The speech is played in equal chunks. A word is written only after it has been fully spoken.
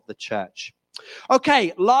the church.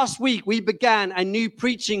 Okay, last week we began a new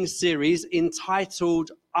preaching series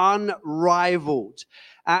entitled Unrivaled.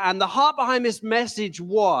 And the heart behind this message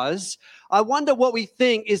was, I wonder what we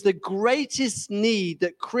think is the greatest need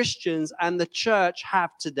that Christians and the church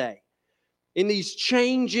have today. In these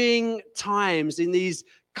changing times, in these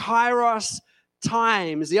kairos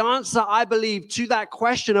times, the answer, I believe, to that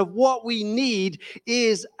question of what we need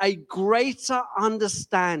is a greater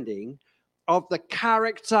understanding of the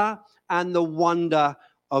character and the wonder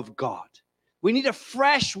of God. We need a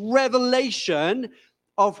fresh revelation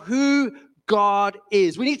of who God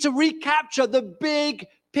is. We need to recapture the big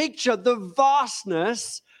picture, the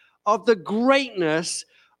vastness of the greatness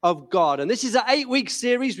of God. And this is an 8-week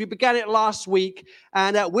series. We began it last week,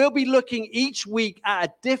 and we'll be looking each week at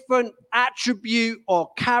a different attribute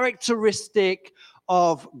or characteristic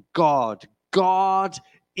of God. God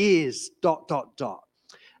is ...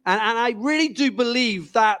 And I really do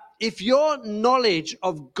believe that if your knowledge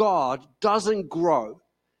of God doesn't grow,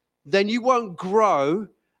 then you won't grow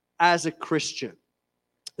as a Christian.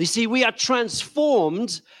 You see, we are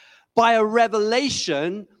transformed by a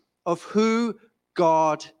revelation of who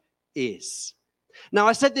God is. Now,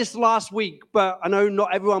 I said this last week, but I know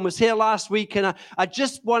not everyone was here last week, and I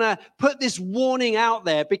just want to put this warning out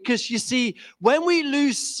there because, you see, when we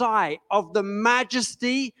lose sight of the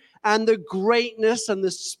majesty and the greatness and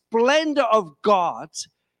the splendor of God,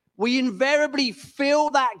 we invariably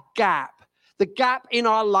fill that gap, the gap in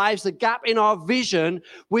our lives, the gap in our vision,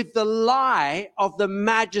 with the lie of the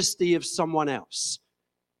majesty of someone else.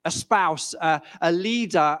 A spouse, a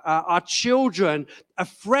leader, our children, a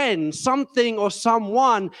friend, something or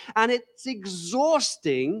someone. And it's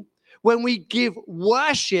exhausting when we give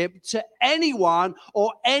worship to anyone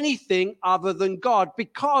or anything other than God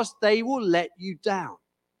because they will let you down.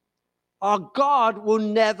 Our God will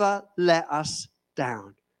never let us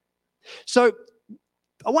down. So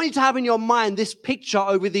I want you to have in your mind this picture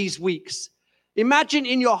over these weeks. Imagine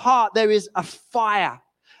in your heart there is a fire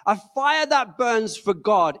that burns for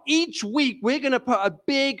God. Each week we're going to put a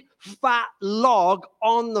big fat log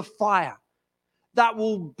on the fire that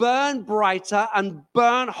will burn brighter and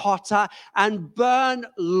burn hotter and burn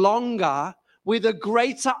longer with a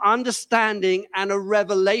greater understanding and a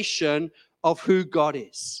revelation of who God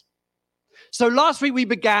is. So last week we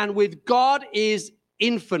began with God is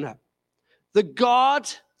infinite, the God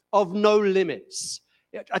of no limits.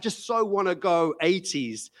 I just so want to go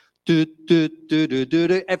 80s.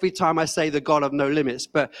 Every time I say the God of no limits,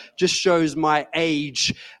 but just shows my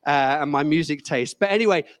age and my music taste. But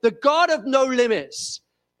anyway, the God of no limits.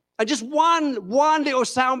 And just one little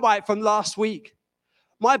soundbite from last week.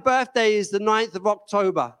 My birthday is the 9th of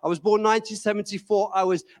October. I was born 1974. I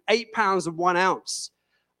was 8 pounds and 1 ounce.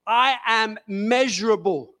 I am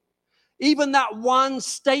measurable. Even that one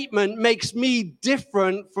statement makes me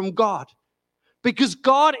different from God. Because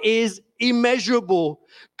God is immeasurable.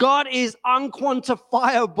 God is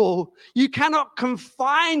unquantifiable. You cannot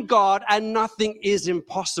confine God, and nothing is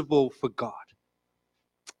impossible for God.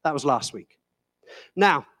 That was last week.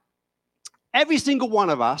 Now, every single one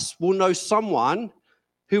of us will know someone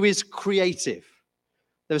who is creative.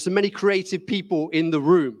 There are so many creative people in the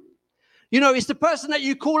room. You know, it's the person that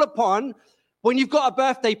you call upon when you've got a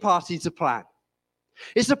birthday party to plan.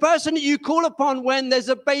 It's the person that you call upon when there's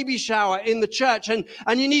a baby shower in the church and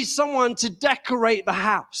you need someone to decorate the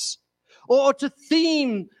house or to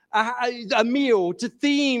theme a meal, to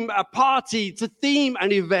theme a party, to theme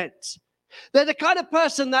an event. They're the kind of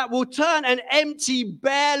person that will turn an empty,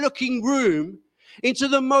 bare-looking room into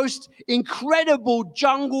the most incredible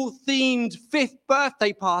jungle-themed 5th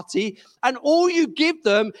birthday party, and all you give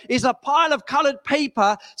them is a pile of colored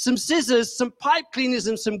paper, some scissors, some pipe cleaners,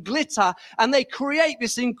 and some glitter, and they create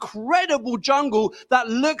this incredible jungle that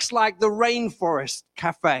looks like the Rainforest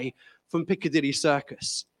Cafe from Piccadilly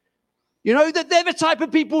Circus. You know, that they're the type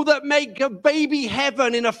of people that make a baby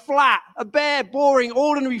heaven in a flat, a bare, boring,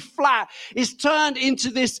 ordinary flat is turned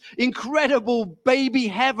into this incredible baby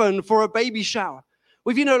heaven for a baby shower.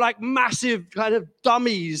 With, you know, like massive kind of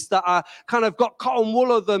dummies that are kind of got cotton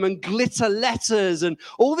wool of them and glitter letters and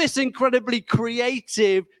all this incredibly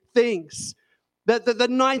creative things. The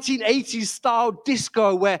 1980s style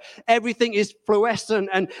disco where everything is fluorescent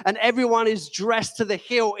and everyone is dressed to the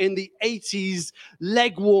hilt in the 80s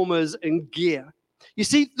leg warmers and gear. You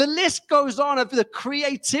see, the list goes on of the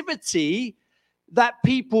creativity that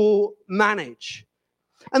people manage.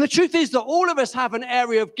 And the truth is that all of us have an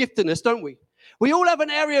area of giftedness, don't we? We all have an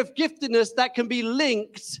area of giftedness that can be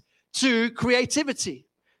linked to creativity.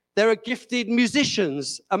 There are gifted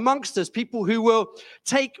musicians amongst us, people who will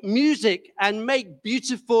take music and make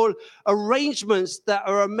beautiful arrangements that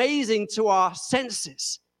are amazing to our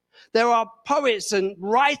senses. There are poets and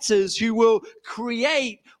writers who will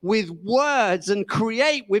create with words and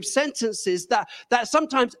create with sentences that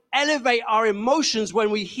sometimes elevate our emotions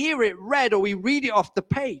when we hear it read or we read it off the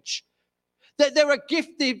page. There are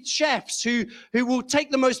gifted chefs who will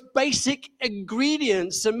take the most basic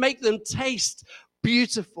ingredients and make them taste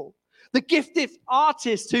beautiful. The gifted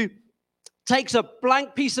artist who takes a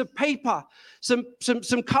blank piece of paper, some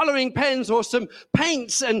coloring pens or some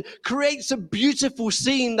paints and creates a beautiful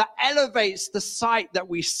scene that elevates the sight that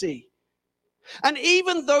we see. And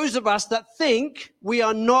even those of us that think we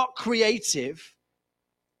are not creative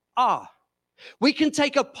are. We can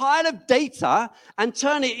take a pile of data and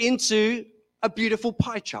turn it into a beautiful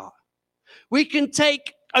pie chart. We can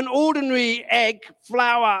take an ordinary egg,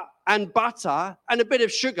 flour, and butter, and a bit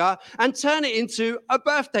of sugar, and turn it into a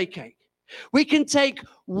birthday cake. We can take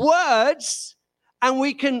words and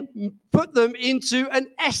we can put them into an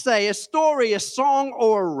essay, a story, a song,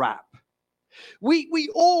 or a rap. We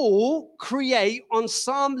all create on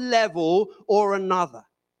some level or another.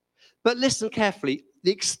 But listen carefully,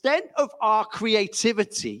 the extent of our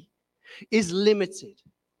creativity is limited.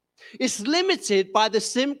 It's limited by the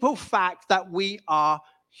simple fact that we are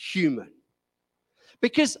human.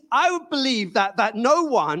 Because I would believe that no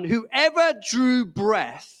one who ever drew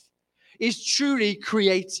breath is truly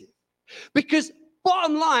creative. Because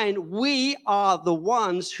bottom line, we are the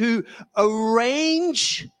ones who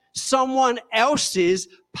arrange someone else's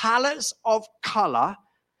palettes of color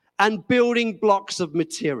and building blocks of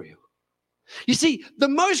material. You see, the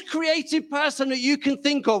most creative person that you can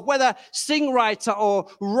think of, whether songwriter or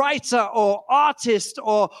writer or artist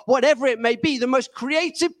or whatever it may be, the most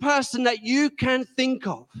creative person that you can think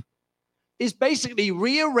of is basically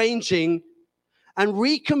rearranging and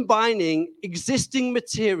recombining existing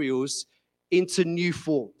materials into new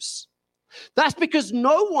forms. That's because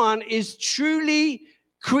no one is truly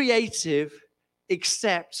creative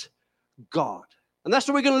except God. And that's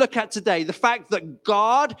what we're going to look at today, the fact that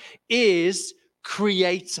God is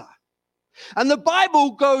creator. And the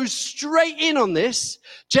Bible goes straight in on this.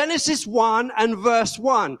 Genesis 1 and verse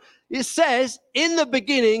 1. It says, in the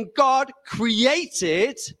beginning, God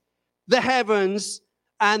created the heavens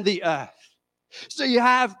and the earth. So you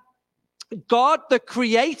have God, the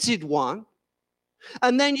created one,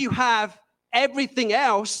 and then you have everything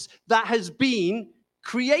else that has been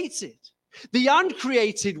created. The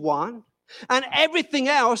uncreated one, and everything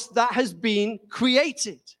else that has been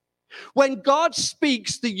created. When God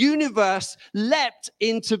speaks, the universe leapt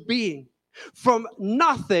into being from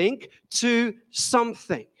nothing to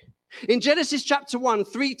something. In Genesis chapter 1,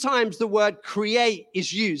 3 times the word create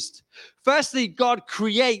is used. Firstly, God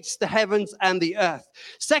creates the heavens and the earth.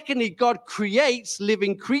 Secondly, God creates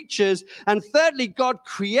living creatures. And thirdly, God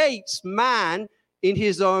creates man in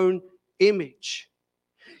his own image.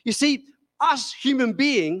 You see, us human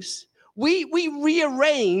beings, we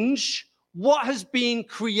rearrange what has been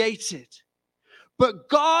created. But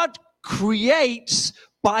God creates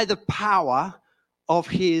by the power of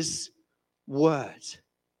his word.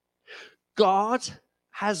 God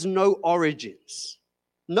has no origins.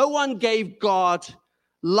 No one gave God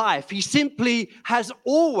life. He simply has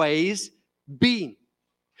always been.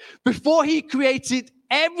 Before he created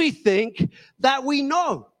everything that we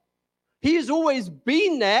know, he has always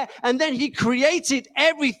been there, and then he created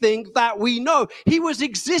everything that we know. He was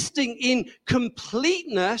existing in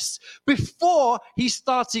completeness before he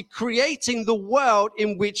started creating the world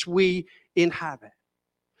in which we inhabit.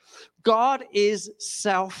 God is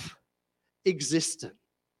self-existent.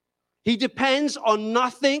 He depends on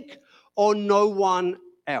nothing or no one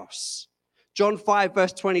else. John 5,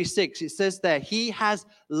 verse 26, it says there, he has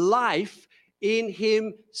life in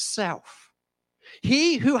himself.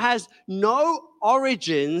 He who has no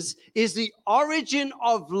origins is the origin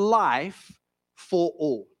of life for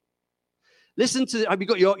all. Listen to, have you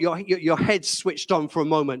got your head switched on for a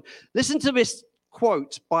moment? Listen to this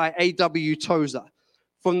quote by A.W. Tozer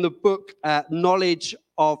from the book Knowledge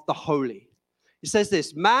of the Holy. It says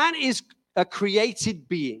this, man is a created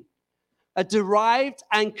being, a derived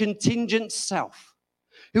and contingent self,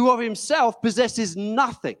 who of himself possesses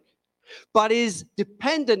nothing, but is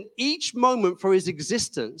dependent each moment for his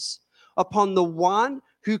existence upon the one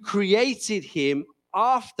who created him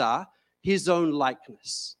after his own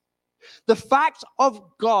likeness. The fact of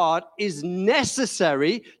God is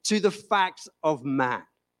necessary to the fact of man.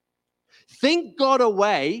 Think God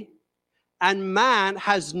away, and man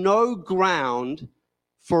has no ground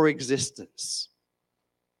for existence.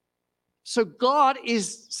 So God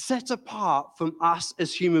is set apart from us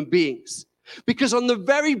as human beings. Because on the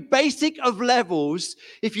very basic of levels,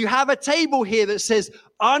 if you have a table here that says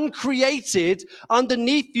uncreated,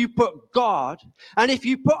 underneath you put God. And if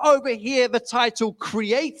you put over here the title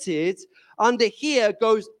created, under here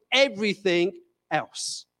goes everything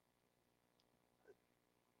else.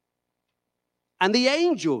 And the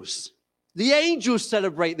angels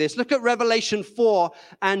celebrate this. Look at Revelation 4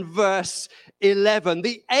 and verse 11.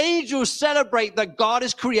 The angels celebrate that God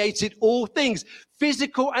has created all things,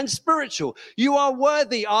 physical and spiritual. You are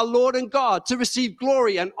worthy, our Lord and God, to receive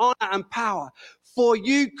glory and honor and power. For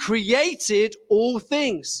you created all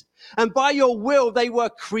things. And by your will, they were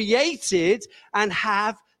created and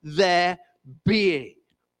have their being.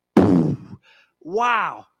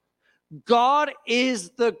 Wow. God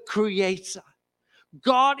is the creator.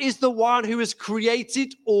 God is the one who has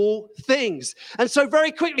created all things. And so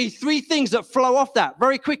very quickly, three things that flow off that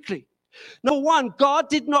very quickly. Number one, God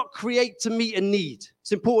did not create to meet a need.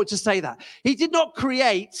 It's important to say that. He did not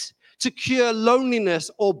create to cure loneliness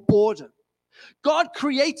or boredom. God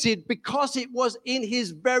created because it was in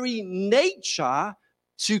his very nature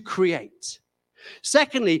to create.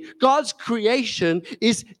 Secondly, God's creation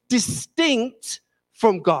is distinct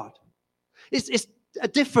from God. It's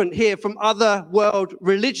different here from other world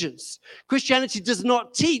religions. Christianity does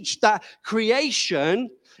not teach that creation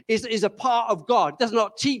is a part of God. It does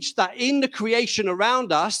not teach that in the creation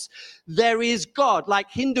around us, there is God, like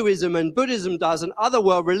Hinduism and Buddhism does and other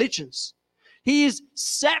world religions. He is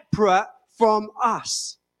separate from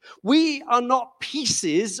us. We are not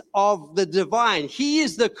pieces of the divine. He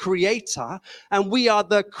is the creator and we are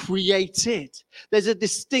the created. There's a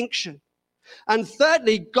distinction. And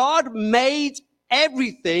thirdly, God made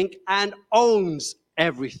everything and owns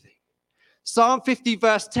everything. Psalm 50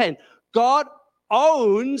 verse 10, God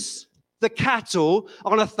owns the cattle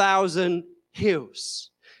on 1,000 hills.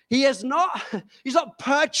 He's not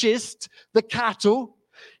purchased the cattle.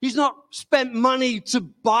 He's not spent money to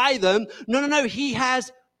buy them. No. He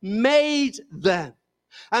has made them.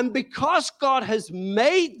 And because God has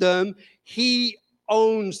made them, he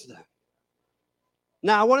owns them.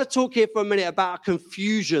 Now, I want to talk here for a minute about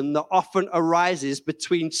confusion that often arises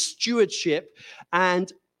between stewardship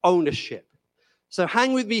and ownership. So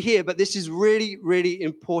hang with me here, but this is really, really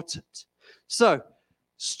important. So,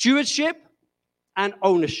 stewardship and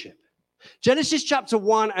ownership. Genesis chapter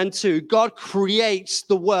 1 and 2, God creates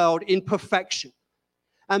the world in perfection.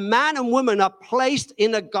 And man and woman are placed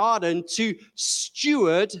in a garden to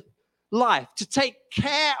steward life, to take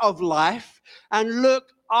care of life and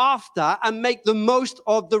look after and make the most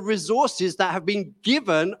of the resources that have been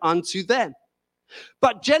given unto them.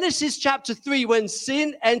 But Genesis chapter 3, when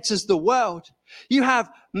sin enters the world, you have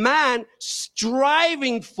man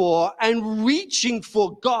striving for and reaching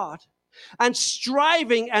for God and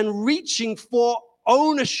striving and reaching for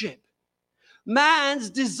ownership. Man's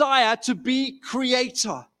desire to be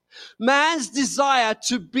creator, man's desire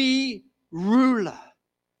to be ruler.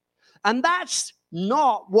 And that's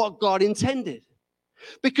not what God intended.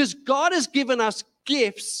 Because God has given us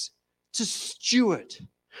gifts to steward.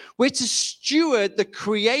 We're to steward the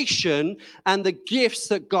creation and the gifts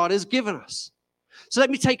that God has given us. So let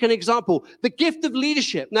me take an example. The gift of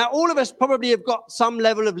leadership. Now, all of us probably have got some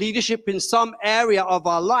level of leadership in some area of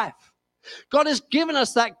our life. God has given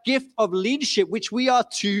us that gift of leadership, which we are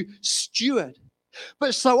to steward.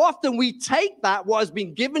 But so often we take that, what has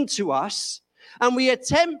been given to us, and we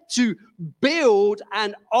attempt to build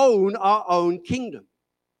and own our own kingdom.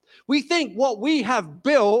 We think what we have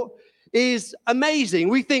built is amazing.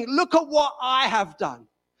 We think, look at what I have done.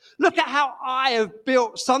 Look at how I have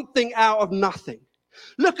built something out of nothing.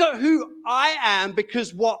 Look at who I am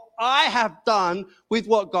because what I have done with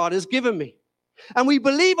what God has given me. And we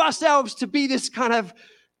believe ourselves to be this kind of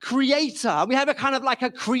creator. We have a kind of like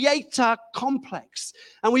a creator complex.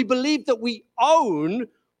 And we believe that we own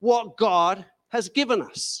what God has given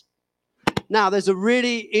us. Now, there's a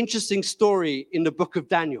really interesting story in the book of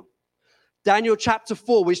Daniel. Daniel chapter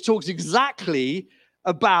 4, which talks exactly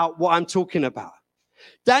about what I'm talking about.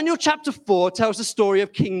 Daniel chapter 4 tells the story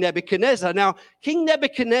of King Nebuchadnezzar. Now, King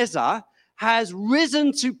Nebuchadnezzar has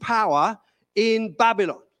risen to power in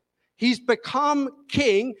Babylon. He's become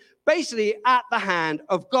king basically at the hand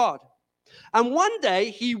of God. And one day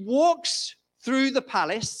he walks through the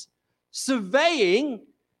palace surveying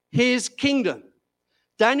his kingdom.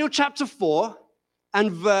 Daniel chapter 4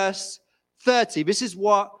 and verse 30. This is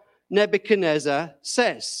what Nebuchadnezzar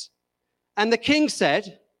says. And the king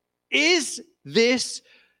said, is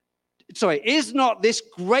not this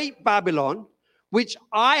great Babylon, which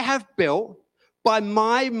I have built by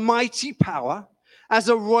my mighty power as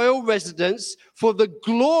a royal residence for the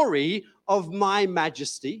glory of my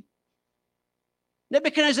majesty.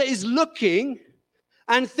 Nebuchadnezzar is looking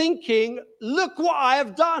and thinking, look what I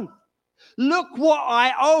have done. Look what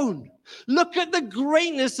I own. Look at the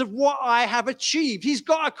greatness of what I have achieved. He's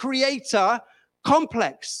got a creator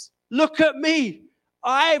complex. Look at me.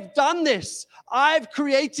 I've done this. I've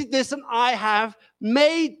created this and I have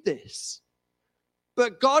made this.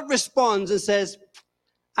 But God responds and says,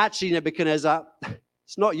 actually, Nebuchadnezzar,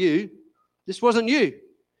 it's not you. This wasn't you.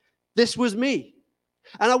 This was me.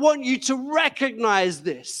 And I want you to recognize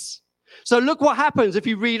this. So look what happens if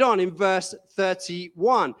you read on in verse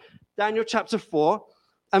 31. Daniel chapter 4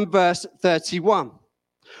 and verse 31.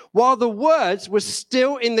 While the words were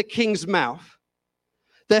still in the king's mouth,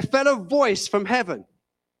 there fell a voice from heaven.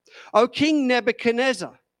 O King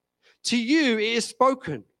Nebuchadnezzar, to you it is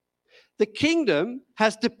spoken. The kingdom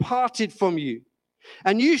has departed from you,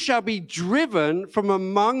 and you shall be driven from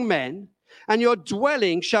among men, and your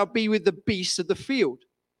dwelling shall be with the beasts of the field.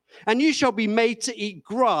 And you shall be made to eat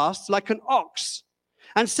grass like an ox.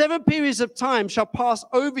 And 7 periods of time shall pass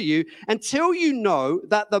over you until you know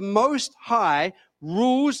that the Most High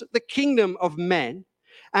rules the kingdom of men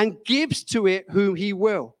and gives to it whom he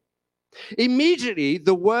will. Immediately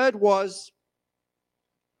the word was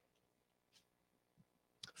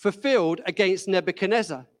fulfilled against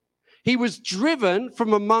Nebuchadnezzar. He was driven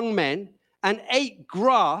from among men and ate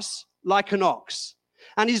grass like an ox.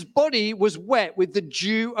 And his body was wet with the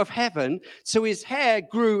dew of heaven, so his hair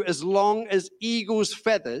grew as long as eagle's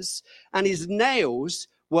feathers, and his nails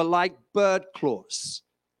were like bird claws.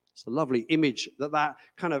 It's a lovely image that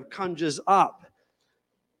kind of conjures up.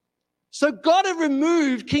 So God had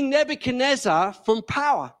removed King Nebuchadnezzar from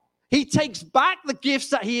power. He takes back the gifts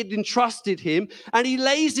that he had entrusted him, and he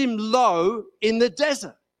lays him low in the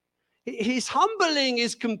desert. His humbling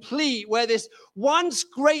is complete, where this once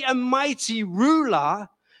great and mighty ruler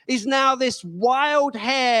is now this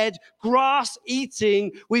wild-haired,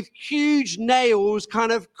 grass-eating, with huge nails,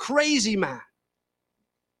 kind of crazy man.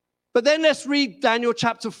 But then let's read Daniel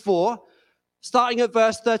chapter 4, starting at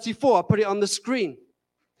verse 34. I'll put it on the screen.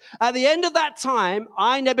 At the end of that time,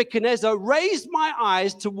 I, Nebuchadnezzar, raised my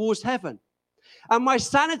eyes towards heaven, and my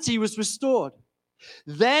sanity was restored.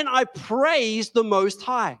 Then I praised the Most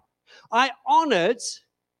High. I honored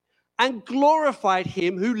and glorified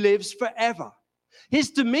him who lives forever.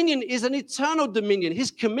 His dominion is an eternal dominion.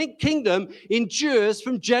 His kingdom endures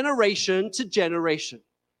from generation to generation.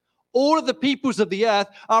 All of the peoples of the earth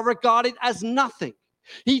are regarded as nothing.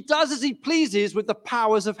 He does as he pleases with the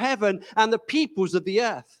powers of heaven and the peoples of the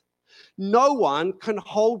earth. No one can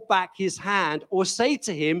hold back his hand or say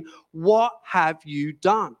to him, "What have you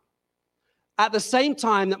done?" At the same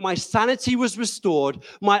time that my sanity was restored,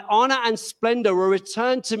 my honor and splendor were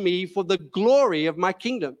returned to me for the glory of my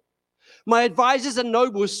kingdom. My advisors and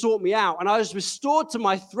nobles sought me out, and I was restored to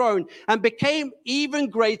my throne and became even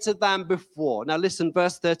greater than before. Now listen,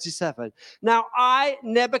 verse 37. Now I,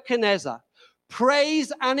 Nebuchadnezzar,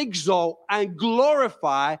 praise and exalt and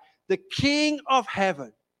glorify the King of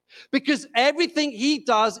heaven, because everything he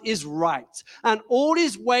does is right, and all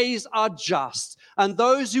his ways are just, and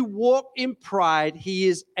those who walk in pride he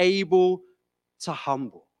is able to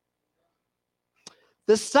humble.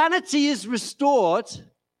 The sanity is restored,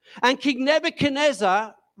 and King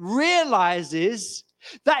Nebuchadnezzar realizes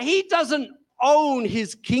that he doesn't own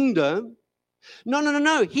his kingdom.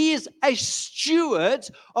 No. He is a steward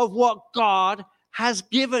of what God has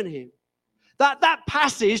given him. That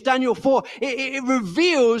passage, Daniel 4, it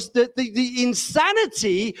reveals the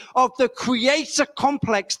insanity of the creator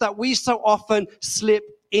complex that we so often slip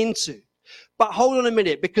into. But hold on a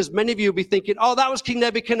minute, because many of you will be thinking, oh, that was King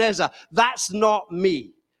Nebuchadnezzar. That's not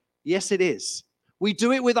me. Yes, it is. We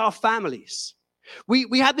do it with our families.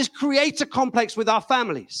 We have this creator complex with our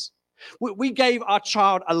families. We gave our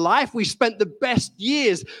child a life. We spent the best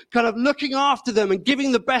years kind of looking after them and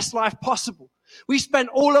giving the best life possible. We spent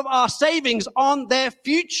all of our savings on their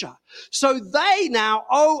future. So they now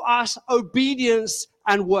owe us obedience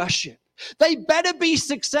and worship. They better be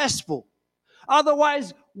successful.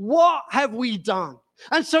 Otherwise, what have we done?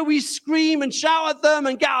 And so we scream and shout at them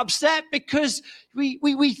and get upset because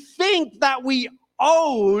we think that we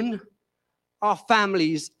own our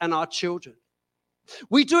families and our children.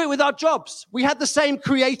 We do it with our jobs. We had the same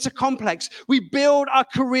creator complex. We build our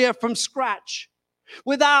career from scratch.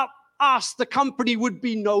 Without us, the company would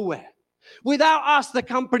be nowhere. Without us, the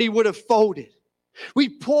company would have folded. We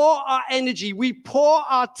pour our energy, we pour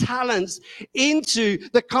our talents into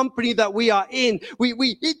the company that we are in.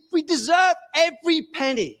 We deserve every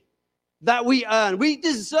penny that we earn. We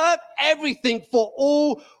deserve everything for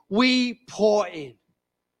all we pour in.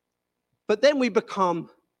 But then we become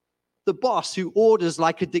the boss who orders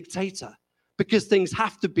like a dictator because things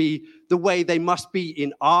have to be the way they must be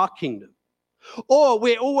in our kingdom. Or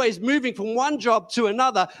we're always moving from one job to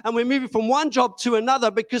another, and we're moving from one job to another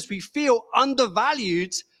because we feel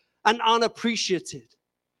undervalued and unappreciated.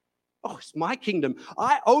 Oh, it's my kingdom.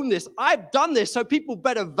 I own this. I've done this, so people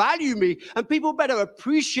better value me and people better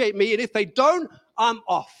appreciate me. And if they don't, I'm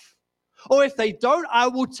off. Or if they don't, I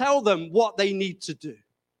will tell them what they need to do.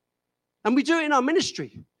 And we do it in our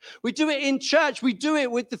ministry. We do it in church. We do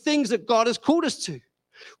it with the things that God has called us to.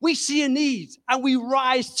 We see a need and we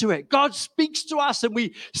rise to it. God speaks to us and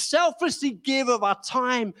we selflessly give of our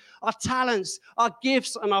time, our talents, our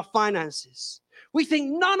gifts, and our finances. We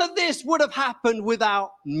think none of this would have happened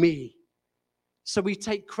without me. So we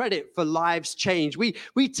take credit for lives changed.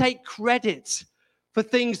 We take credit for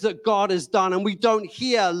things that God has done, and we don't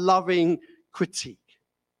hear loving critique.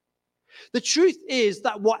 The truth is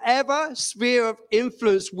that whatever sphere of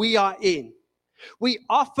influence we are in, we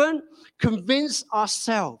often convince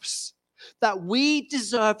ourselves that we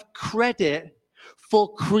deserve credit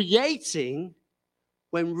for creating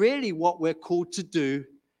when really what we're called to do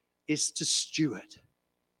is to steward.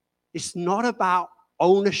 It's not about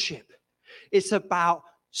ownership. It's about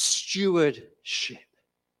stewardship.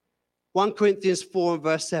 1 Corinthians 4 and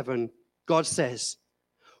verse 7, God says,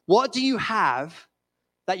 "What do you have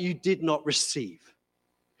that you did not receive?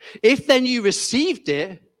 If then you received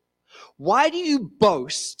it, why do you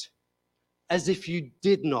boast as if you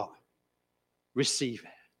did not receive it?"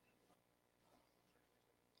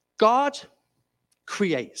 God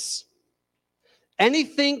creates.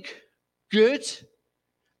 Anything good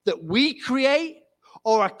that we create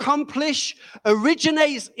or accomplish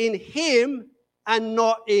originates in Him and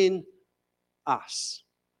not in us.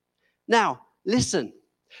 Now, listen,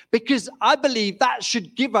 because I believe that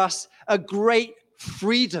should give us a great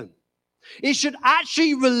freedom. It should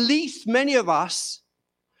actually release many of us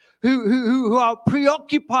who are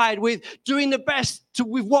preoccupied with doing the best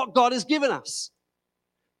with what God has given us.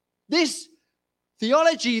 This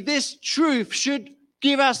theology, this truth should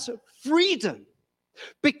give us freedom.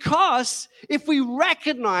 Because if we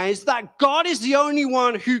recognize that God is the only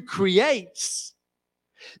one who creates,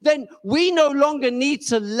 then we no longer need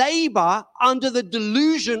to labor under the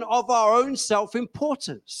delusion of our own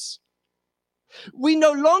self-importance. We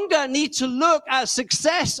no longer need to look at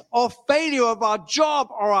success or failure of our job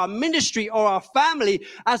or our ministry or our family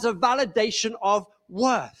as a validation of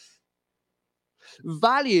worth.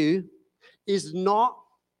 Value is not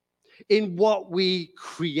in what we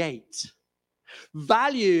create.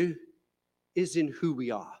 Value is in who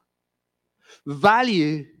we are.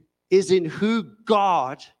 Value is in who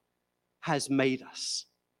God has made us.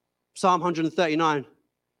 Psalm 139,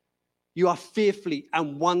 you are fearfully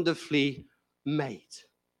and wonderfully made.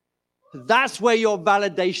 That's where your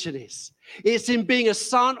validation is. It's in being a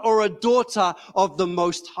son or a daughter of the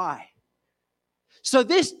Most High. So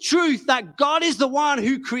this truth that God is the one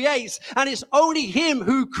who creates and it's only Him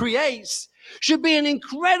who creates should be an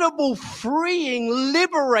incredible, freeing,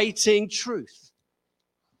 liberating truth.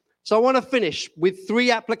 So I want to finish with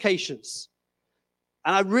 3 applications.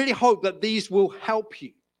 And I really hope that these will help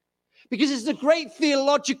you. Because it's a great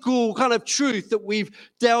theological kind of truth that we've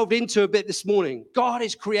delved into a bit this morning. God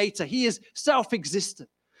is creator. He is self-existent.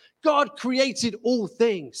 God created all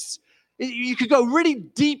things. You could go really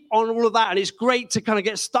deep on all of that, and it's great to kind of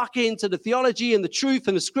get stuck into the theology and the truth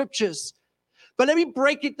and the scriptures. But let me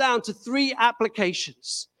break it down to 3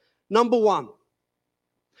 applications. Number 1,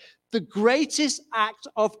 the greatest act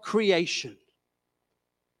of creation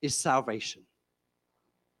is salvation.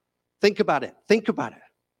 Think about it. Think about it.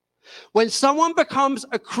 When someone becomes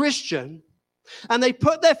a Christian and they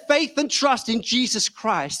put their faith and trust in Jesus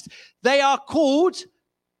Christ, they are called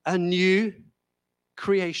a new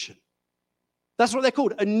creation. That's what they're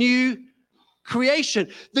called, a new creation.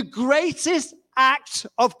 The greatest act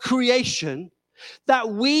of creation that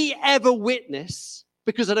we ever witness,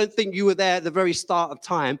 because I don't think you were there at the very start of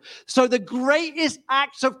time. So the greatest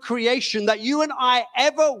act of creation that you and I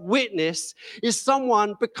ever witness is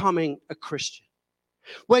someone becoming a Christian.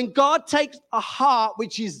 When God takes a heart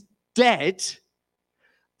which is dead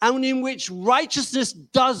and in which righteousness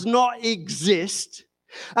does not exist,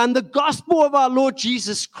 and the gospel of our Lord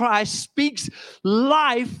Jesus Christ speaks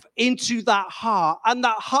life into that heart, and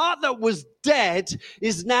that heart that was dead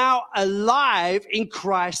is now alive in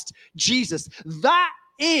Christ Jesus. That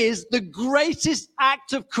is the greatest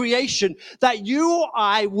act of creation that you or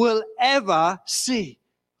I will ever see.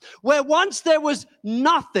 Where once there was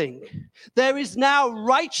nothing, there is now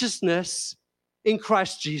righteousness in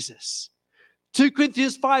Christ Jesus. 2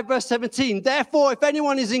 Corinthians 5 verse 17. Therefore, if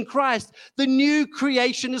anyone is in Christ, the new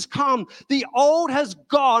creation has come. The old has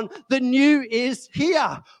gone. The new is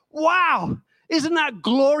here. Wow. Isn't that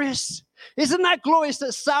glorious? Isn't that glorious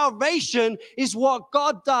that salvation is what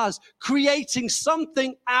God does, creating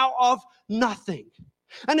something out of nothing?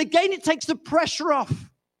 And again, it takes the pressure off.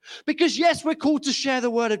 Because yes, we're called to share the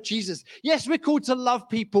word of Jesus. Yes, we're called to love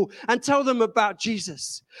people and tell them about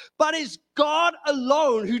Jesus. But it's God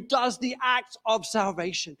alone who does the act of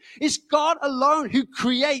salvation. It's God alone who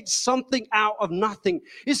creates something out of nothing.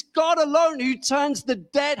 It's God alone who turns the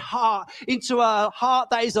dead heart into a heart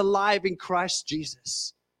that is alive in Christ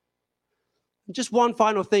Jesus. And just one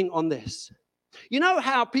final thing on this. You know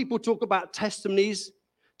how people talk about testimonies?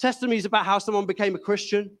 Testimonies about how someone became a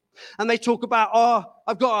Christian? And they talk about, oh,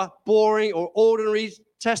 I've got a boring or ordinary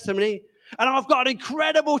testimony, and I've got an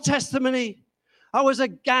incredible testimony. I was a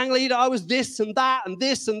gang leader. I was this and that and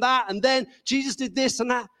this and that. And then Jesus did this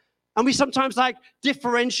and that. And we sometimes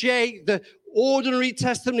differentiate the ordinary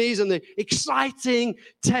testimonies and the exciting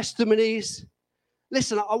testimonies.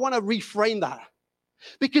 Listen, I want to reframe that,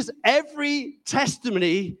 because every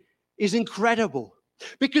testimony is incredible.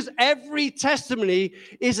 Because every testimony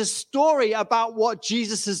is a story about what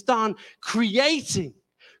Jesus has done, creating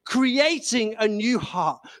a new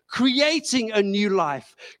heart, creating a new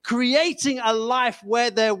life, creating a life where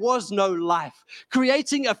there was no life,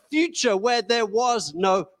 creating a future where there was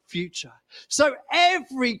no future. So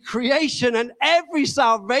every creation and every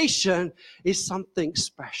salvation is something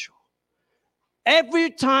special. Every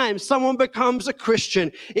time someone becomes a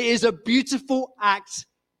Christian, it is a beautiful act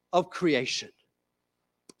of creation.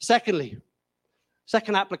 Secondly,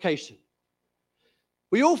 second application.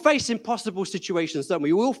 We all face impossible situations, don't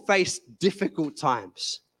we? We all face difficult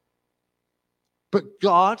times. But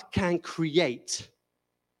God can create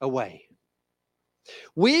a way.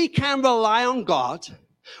 We can rely on God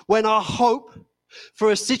when our hope for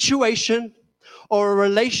a situation or a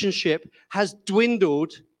relationship has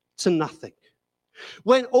dwindled to nothing.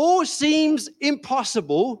 When all seems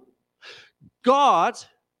impossible, God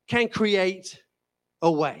can create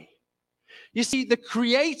a way. You see, the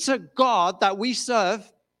creator God that we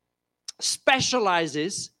serve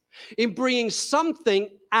specializes in bringing something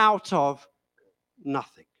out of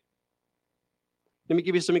nothing. Let me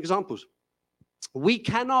give you some examples. We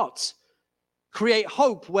cannot create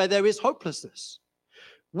hope where there is hopelessness.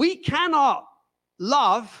 We cannot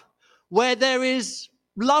love where there is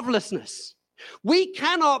lovelessness. We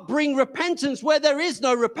cannot bring repentance where there is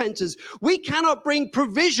no repentance. We cannot bring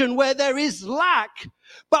provision where there is lack,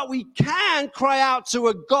 but we can cry out to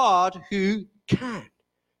a God who can.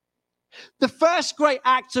 The first great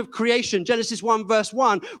act of creation, Genesis 1 verse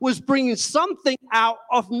 1, was bringing something out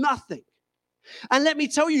of nothing. And let me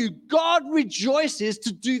tell you, God rejoices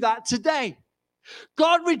to do that today.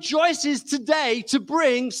 God rejoices today to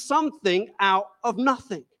bring something out of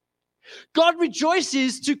nothing. God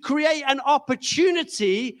rejoices to create an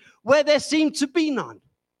opportunity where there seemed to be none.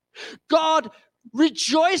 God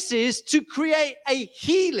rejoices to create a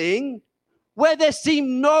healing where there seemed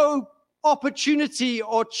no opportunity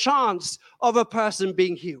or chance of a person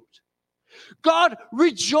being healed. God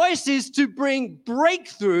rejoices to bring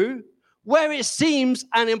breakthrough where it seems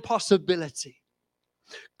an impossibility.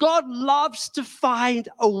 God loves to find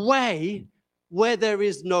a way where there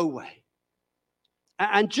is no way.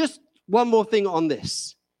 And just one more thing on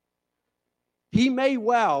this. He may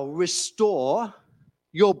well restore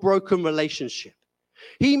your broken relationship.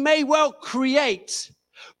 He may well create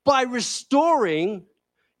by restoring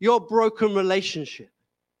your broken relationship.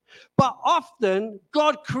 But often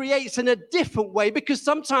God creates in a different way, because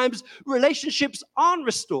sometimes relationships aren't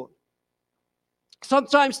restored.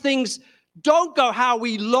 Sometimes things don't go how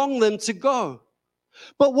we long them to go.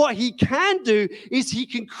 But what he can do is he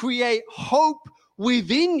can create hope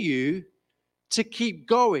within you to keep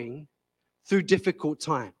going through difficult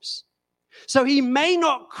times. So he may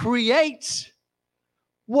not create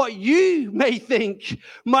what you may think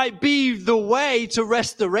might be the way to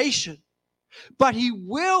restoration, but he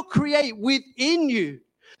will create within you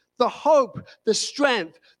the hope, the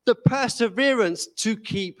strength, the perseverance to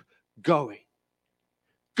keep going.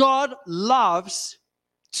 God loves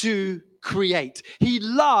to create. He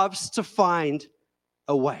loves to find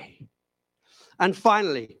a way. And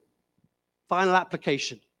finally, final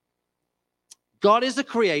application. God is a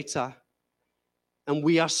creator and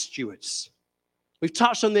we are stewards. We've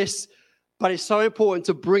touched on this, but it's so important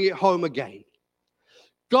to bring it home again.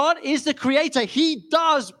 God is the creator. He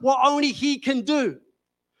does what only he can do.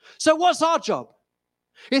 So what's our job?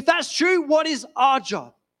 If that's true, what is our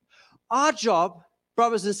job? Our job,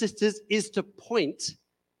 brothers and sisters, is to point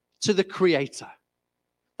to the Creator.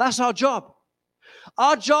 That's our job.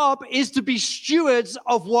 Our job is to be stewards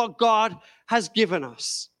of what God has given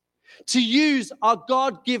us, to use our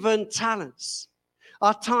God-given talents,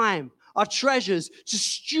 our time, our treasures, to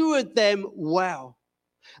steward them well.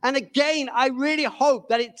 And again, I really hope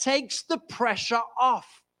that it takes the pressure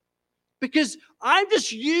off, because I'm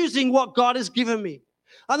just using what God has given me.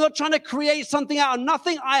 I'm not trying to create something out of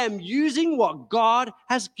nothing. I am using what God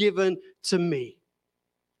has given to me.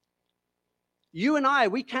 You and I,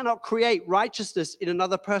 we cannot create righteousness in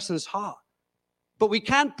another person's heart, but we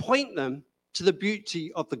can point them to the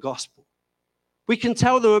beauty of the gospel. We can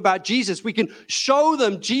tell them about Jesus. We can show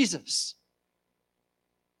them Jesus.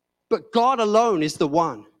 But God alone is the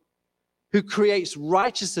one who creates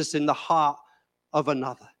righteousness in the heart of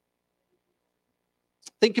another.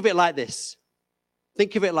 Think of it like this.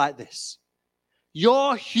 Think of it like this.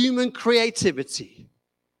 Your human creativity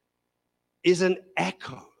is an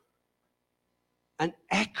echo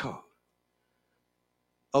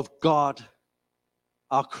of God,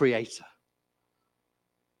 our Creator.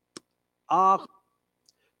 Our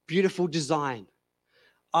beautiful design,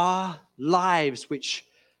 our lives, which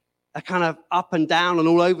are kind of up and down and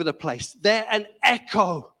all over the place, they're an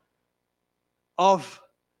echo of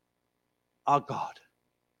our God.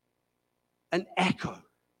 An echo.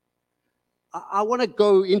 I want to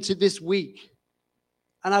go into this week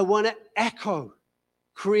and I want to echo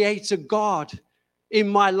Creator God in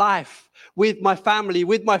my life, with my family,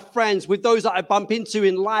 with my friends, with those that I bump into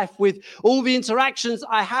in life, with all the interactions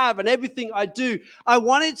I have and everything I do. I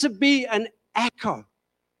want it to be an echo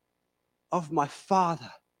of my Father,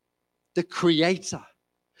 the Creator,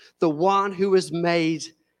 the one who has made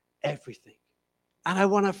everything. And I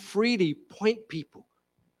want to freely point people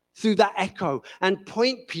through that echo and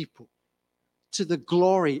point people to the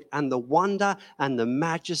glory and the wonder and the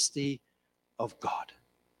majesty of God.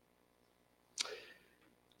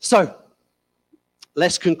 So,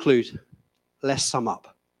 let's conclude. Let's sum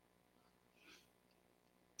up.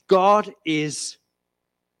 God is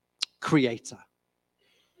Creator.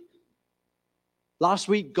 Last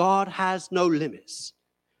week, God has no limits.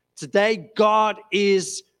 Today, God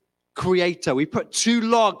is Creator. We put 2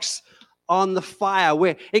 logs on the fire.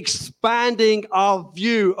 We're expanding our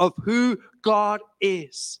view of who God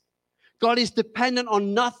is. God is dependent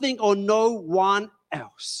on nothing or no one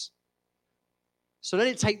else. So let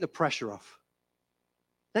it take the pressure off.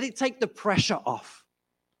 Let it take the pressure off.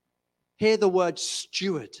 Hear the word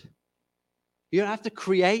steward. You don't have to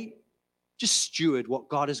create. Just steward what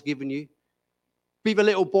God has given you. Be the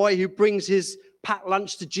little boy who brings his packed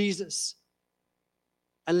lunch to Jesus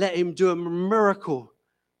and let him do a miracle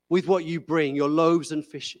with what you bring, your loaves and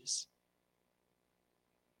fishes.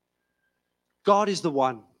 God is the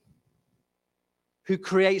one who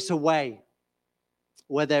creates a way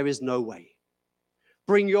where there is no way.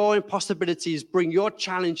 Bring your impossibilities, bring your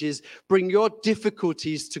challenges, bring your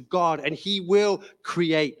difficulties to God, and He will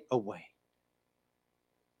create a way.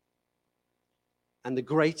 And the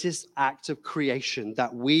greatest act of creation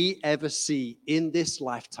that we ever see in this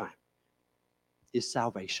lifetime is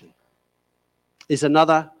salvation. Is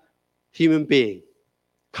another human being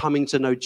coming to know Jesus.